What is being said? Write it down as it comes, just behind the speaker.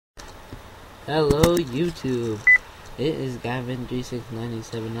Hello YouTube, it is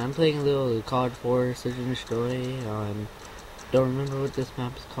Gavin3697. I'm playing a little Cod4 Search and Destroy. Don't remember what this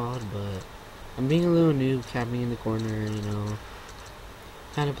map is called, but I'm being a little noob, camping in the corner,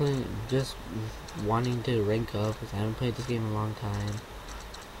 kind of playing, just wanting to rank up, because I haven't played this game in a long time.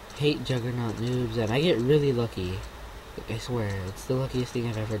 Hate Juggernaut noobs, and I get really lucky. I swear, it's the luckiest thing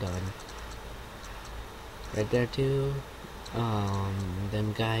I've ever done. Right there too.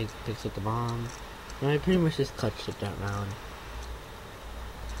 Then guy picks up the bomb. And I pretty much just clutched it that round.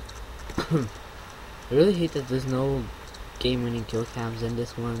 I really hate that there's no game-winning kill cams in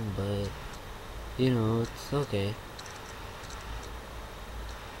this one, but it's okay.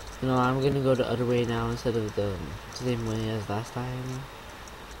 I'm gonna go the other way now instead of the same way as last time.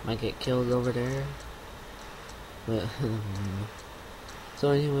 Might get killed over there, but so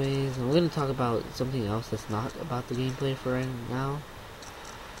anyways, I'm going to talk about something else that's not about the gameplay for right now.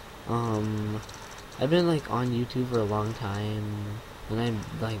 I've been on YouTube for a long time, and I'm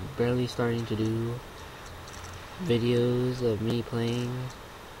barely starting to do videos of me playing.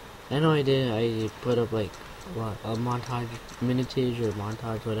 I know I put up a montage, minutage or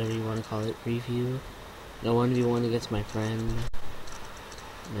montage, whatever you want to call it, preview. The 1v1 against my friend.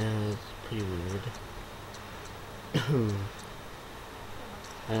 Yeah, it's pretty weird.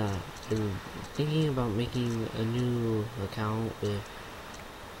 I'm thinking about making a new account with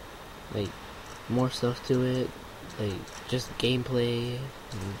more stuff to it, just gameplay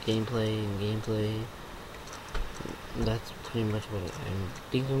and gameplay. That's pretty much what I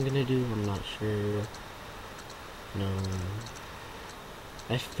think I'm gonna do. I'm not sure. No,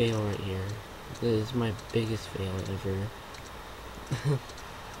 I fail right here. This is my biggest fail ever.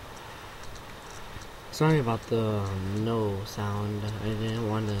 Sorry about the no sound. I didn't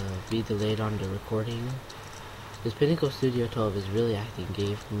want to be delayed on the recording. This Pinnacle Studio 12 is really acting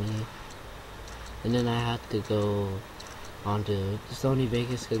gay for me. And then I have to go onto Sony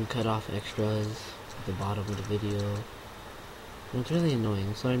Vegas and cut off extras at the bottom of the video. And it's really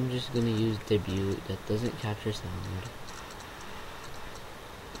annoying, so I'm just gonna use Debut that doesn't capture sound.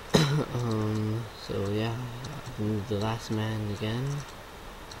 So yeah, I'm the last man again.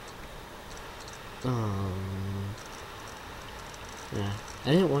 Yeah,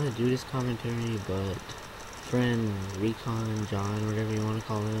 I didn't want to do this commentary, but friend Recon John, whatever you want to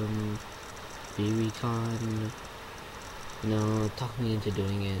call him, B-Recon, talked me into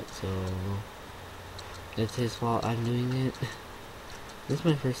doing it, so it's his fault I'm doing it. This is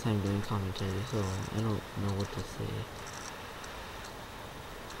my first time doing commentary, so I don't know what to say.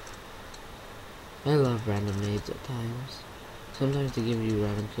 I love random nades at times. Sometimes they give you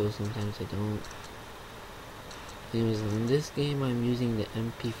random kills, sometimes they don't. Anyways, in this game I'm using the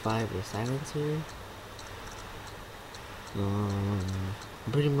MP5 or silencer. I'm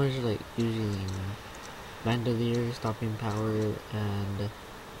pretty much using bandolier, stopping power, and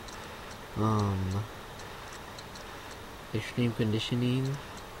extreme conditioning.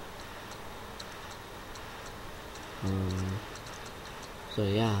 So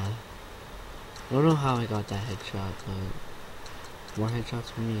yeah, I don't know how I got that headshot, but more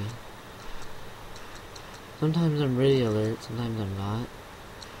headshots for me. Sometimes I'm really alert, sometimes I'm not.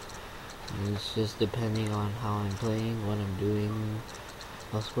 And it's just depending on how I'm playing, what I'm doing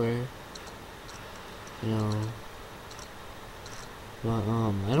elsewhere. But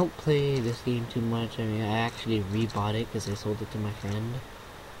I don't play this game too much. I mean, I actually rebought it because I sold it to my friend.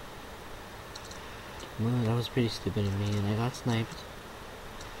 Well, that was pretty stupid of me, and I got sniped.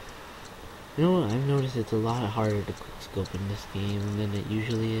 You know what? I've noticed it's a lot harder to quickscope in this game than it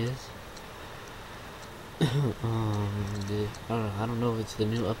usually is. I don't know if it's the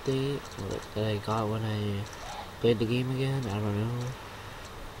new update that I got when I played the game again. I don't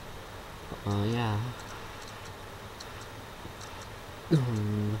know. Yeah.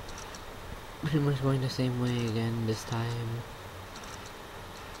 Pretty much going the same way again this time.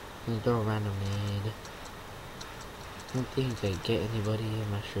 I'm gonna throw a random nade. I don't think I get anybody,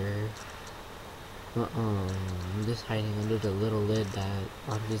 I'm not sure. I'm just hiding under the little lid that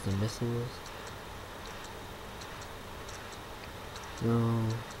launches the missiles. No,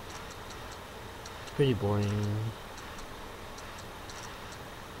 it's pretty boring.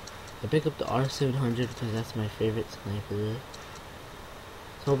 I pick up the R700 because that's my favorite sniper. I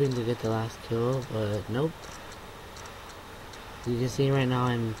was hoping to get the last kill, but nope. You can see right now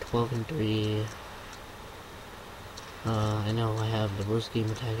I'm 12-3. I know I have the worst game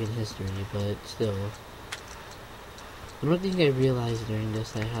attack in history, but still. I don't think I realized during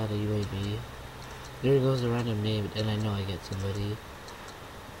this I had a UAV. There goes a random nade, and I know I get somebody.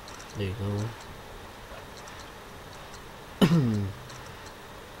 There you go.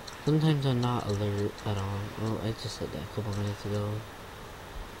 Sometimes I'm not alert at all. Well, I just said that a couple minutes ago.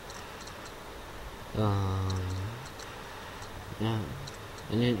 Yeah,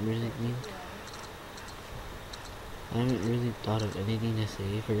 I didn't really think. I haven't really thought of anything to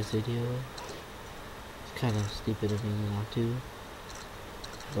say for this video. It's kind of stupid of me not to.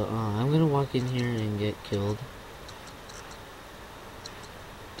 But I'm gonna walk in here and get killed.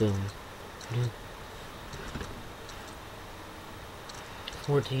 Boom.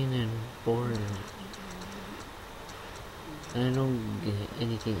 14 and 4 and I don't get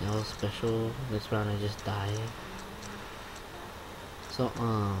anything else special. This round I just die. So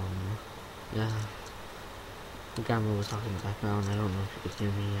yeah. The grandma was talking in the background. I don't know if you could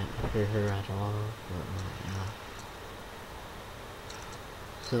hear me, hear her at all, but yeah.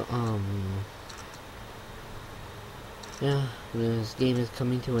 So yeah, this game is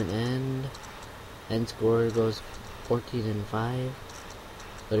coming to an end. End score goes 14 and 5.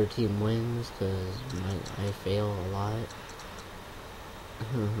 Better team wins because I fail a lot.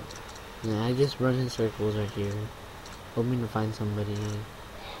 Yeah, I just run in circles right here, hoping to find somebody.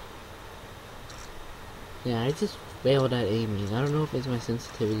 Yeah, I just failed at aiming. I don't know if it's my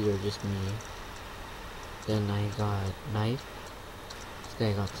sensitivity or just me. Then I got knifed. This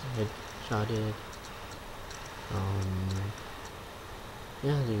guy got headshotted.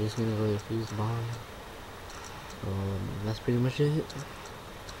 Yeah, they're just gonna go defuse the bomb. That's pretty much it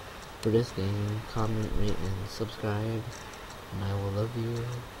for this game. Comment, rate, and subscribe. And I will love you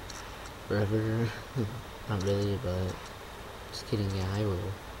forever. Not really, but just kidding. Yeah, I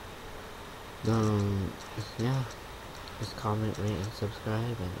will. Yeah. Just comment, rate, and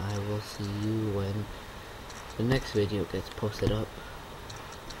subscribe, and I will see you when the next video gets posted up.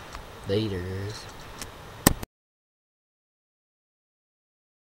 Laters.